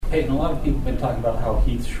Peyton, a lot of people have been talking about how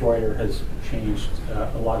Heath Schroeder has changed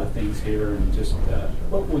a lot of things here, and just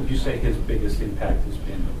what would you say his biggest impact has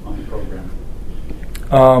been on the program?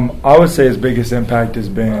 I would say his biggest impact has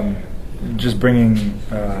been just bringing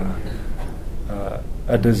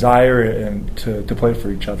a desire and to play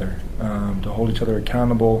for each other, to hold each other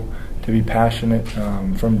accountable, to be passionate.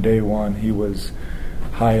 From day one, he was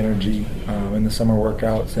high energy in the summer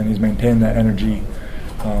workouts, and he's maintained that energy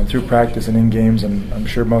through practice and in games, and I'm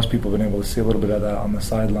sure most people have been able to see a little bit of that on the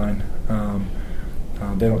sideline.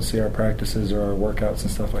 They don't see our practices or our workouts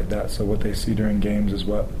and stuff like that, so what they see during games is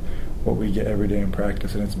what we get every day in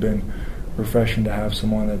practice, and it's been refreshing to have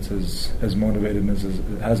someone that's as motivated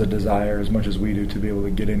and has a desire as much as we do to be able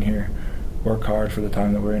to get in here, work hard for the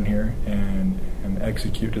time that we're in here, and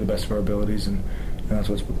execute to the best of our abilities, and that's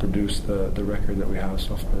what's produced the record that we have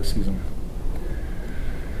so far this season.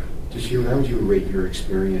 Jashir, how would you rate your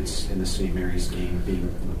experience in the St. Mary's game, being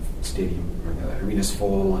in the stadium, or the arena's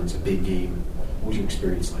full and it's a big game? What was your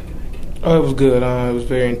experience like in that game? Oh, it was good. It was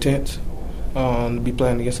very intense. To be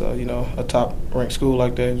playing against a top-ranked school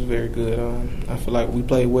like that, it was very good. I feel like we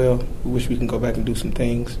played well. We wish we can go back and do some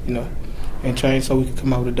things, and change so we can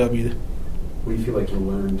come out with a W. What do you feel like you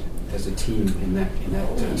learned as a team in that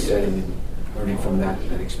setting, and learning from that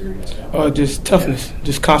experience? Just toughness,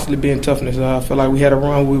 just constantly being toughness. I feel like we had a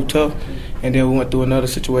run where we were tough, and then we went through another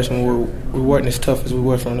situation where we weren't as tough as we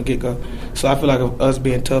were from the get-go. So I feel like us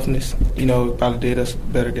being toughness, probably did us a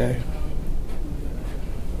better game.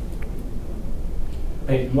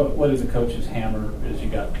 Hey, what is the coach's hammer as you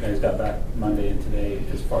guys got back Monday and today,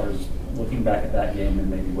 as far as looking back at that game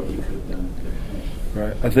and maybe what you could have done differently?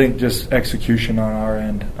 Right. I think just execution on our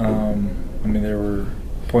end. There were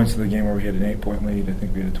points of the game where we had an 8-point lead. I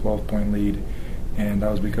think we had a 12-point lead, and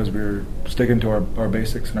that was because we were sticking to our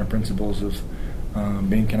basics and our principles of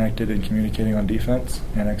being connected and communicating on defense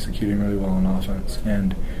and executing really well on offense.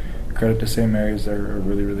 And credit to St. Mary's, they're a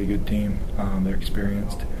really, really good team. They're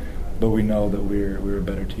experienced. But we know that we're a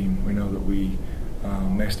better team. We know that we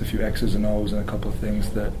mixed a few X's and O's and a couple of things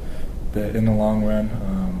that in the long run,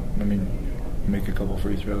 make a couple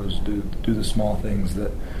free throws, do the small things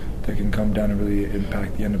that can come down and really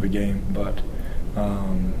impact the end of a game. But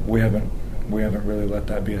we haven't really let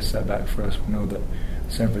that be a setback for us. We know that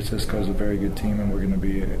San Francisco is a very good team, and we're going to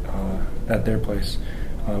be at their place,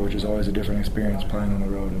 which is always a different experience playing on the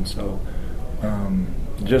road. And so.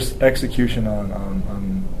 Just execution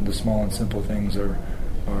on the small and simple things are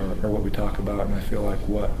what we talk about, and I feel like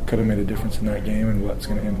what could have made a difference in that game and what's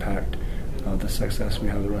going to impact the success we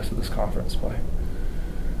have the rest of this conference play.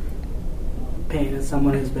 Payne, as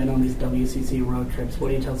someone who's been on these WCC road trips, what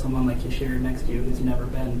do you tell someone like Yashir next to you who's never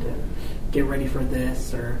been to get ready for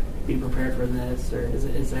this or be prepared for this, or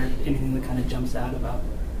is there anything that kind of jumps out about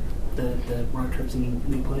the road trips in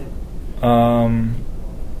new play?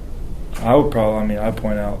 I would probably, I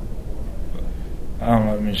point out, I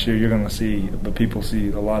don't know, sure, you're going to see, but people see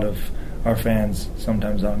a lot of our fans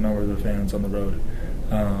sometimes outnumber the fans on the road.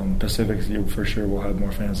 Pacific, you for sure will have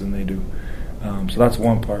more fans than they do. So that's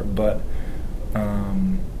one part, but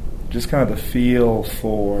just kind of the feel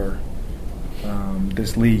for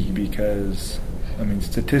this league, because,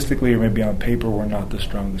 statistically or maybe on paper, we're not the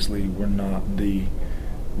strongest league. We're not the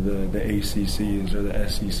ACCs or the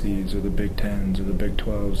SECs or the Big Tens or the Big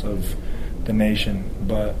 12s of the nation,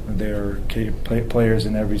 but there are players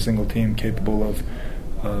in every single team capable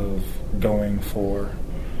of going for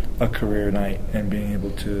a career night and being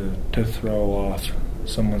able to throw off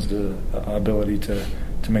someone's ability to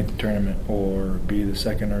make the tournament or be the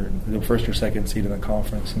second or the first or second seed in the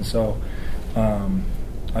conference. And so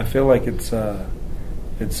I feel like it's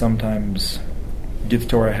sometimes gets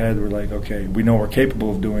to our head. We're like, okay, we know we're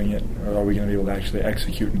capable of doing it, or are we going to be able to actually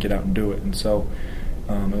execute and get out and do it? And so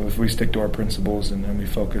if we stick to our principles and we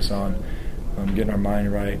focus on getting our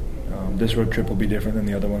mind right, this road trip will be different than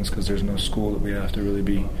the other ones because there's no school that we have to really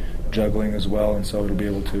be juggling as well, and so it'll be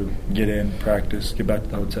able to get in, practice, get back to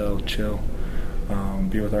the hotel, chill,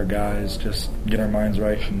 be with our guys, just get our minds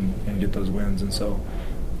right and get those wins. And so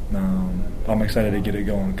I'm excited to get it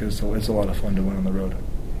going because it's a lot of fun to win on the road.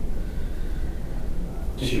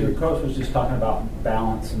 Your coach was just talking about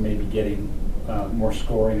balance and maybe getting more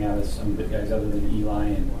scoring out of some of the guys other than Eli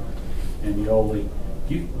and Yoli.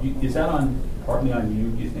 Is that partly on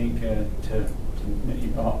you, do you think, to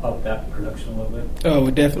maybe up that production a little bit?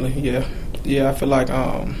 Oh, definitely, yeah. Yeah, I feel like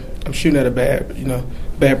I'm shooting at a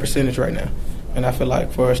bad percentage right now. And I feel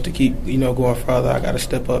like for us to keep, going further, I got to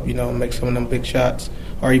step up, make some of them big shots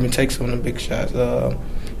or even take some of them big shots. The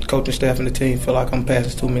coaching staff and the team feel like I'm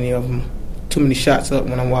passing too many shots up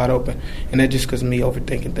when I'm wide open. And that's just because of me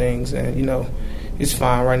overthinking things. And, it's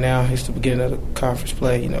fine right now. It's the beginning of the conference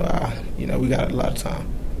play. We got a lot of time.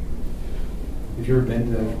 Have you ever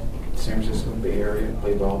been to San Francisco Bay Area,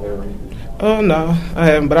 played ball there or anything? Oh no, I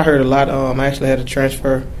haven't. But I heard a lot. I actually had a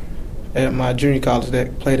transfer at my junior college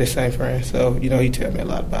that played at St. Fran. So he told me a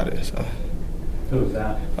lot about it. So Who was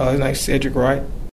that? his name's Cedric Wright.